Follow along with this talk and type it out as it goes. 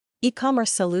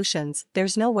E-commerce solutions,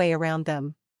 there's no way around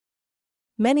them.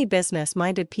 Many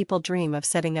business-minded people dream of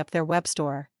setting up their web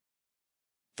store.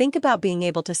 Think about being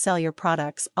able to sell your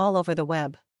products all over the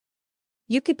web.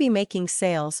 You could be making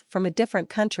sales from a different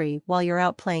country while you're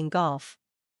out playing golf.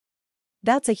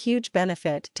 That's a huge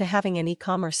benefit to having an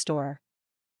e-commerce store.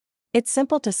 It's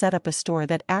simple to set up a store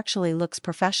that actually looks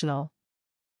professional.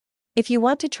 If you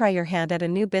want to try your hand at a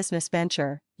new business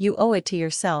venture, you owe it to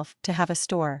yourself to have a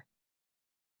store.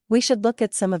 We should look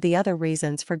at some of the other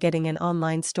reasons for getting an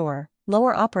online store.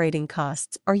 Lower operating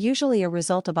costs are usually a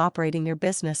result of operating your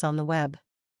business on the web.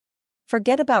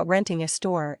 Forget about renting a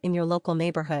store in your local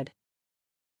neighborhood.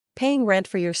 Paying rent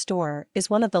for your store is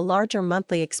one of the larger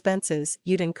monthly expenses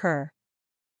you'd incur.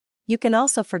 You can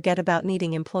also forget about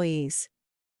needing employees.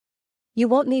 You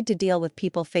won't need to deal with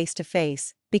people face to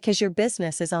face because your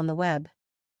business is on the web.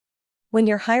 When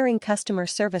you're hiring customer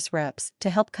service reps to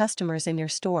help customers in your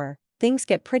store, things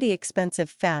get pretty expensive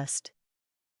fast.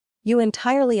 You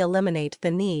entirely eliminate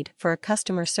the need for a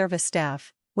customer service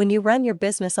staff when you run your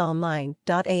business online.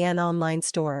 An online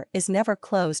store is never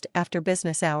closed after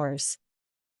business hours.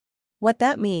 What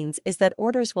that means is that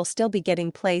orders will still be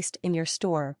getting placed in your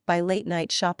store by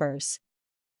late-night shoppers.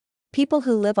 People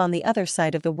who live on the other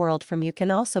side of the world from you can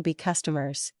also be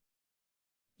customers.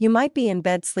 You might be in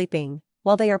bed sleeping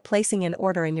while they are placing an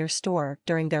order in your store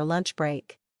during their lunch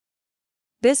break.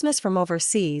 Business from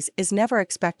overseas is never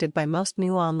expected by most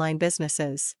new online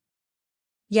businesses.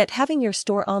 Yet having your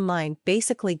store online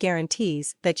basically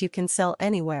guarantees that you can sell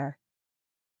anywhere.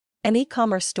 An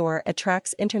e-commerce store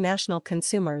attracts international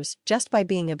consumers just by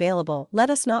being available. Let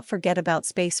us not forget about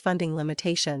space funding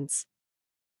limitations.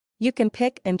 You can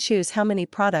pick and choose how many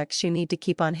products you need to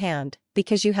keep on hand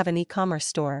because you have an e-commerce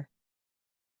store.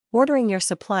 Ordering your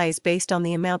supplies based on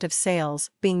the amount of sales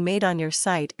being made on your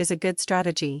site is a good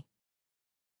strategy.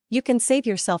 You can save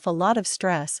yourself a lot of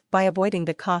stress by avoiding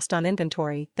the cost on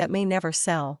inventory that may never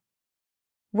sell.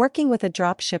 Working with a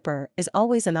drop shipper is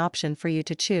always an option for you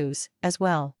to choose, as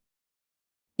well.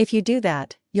 If you do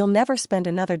that, you'll never spend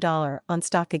another dollar on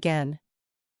stock again.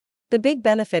 The big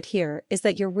benefit here is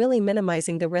that you're really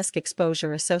minimizing the risk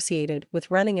exposure associated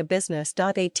with running a business.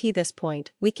 At this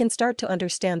point, we can start to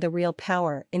understand the real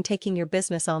power in taking your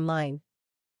business online.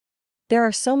 There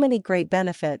are so many great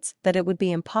benefits that it would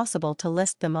be impossible to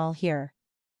list them all here.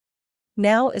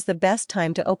 Now is the best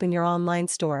time to open your online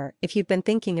store if you've been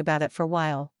thinking about it for a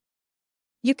while.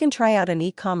 You can try out an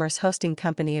e-commerce hosting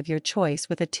company of your choice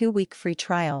with a 2-week free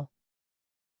trial.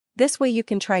 This way you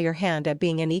can try your hand at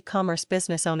being an e-commerce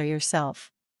business owner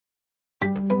yourself.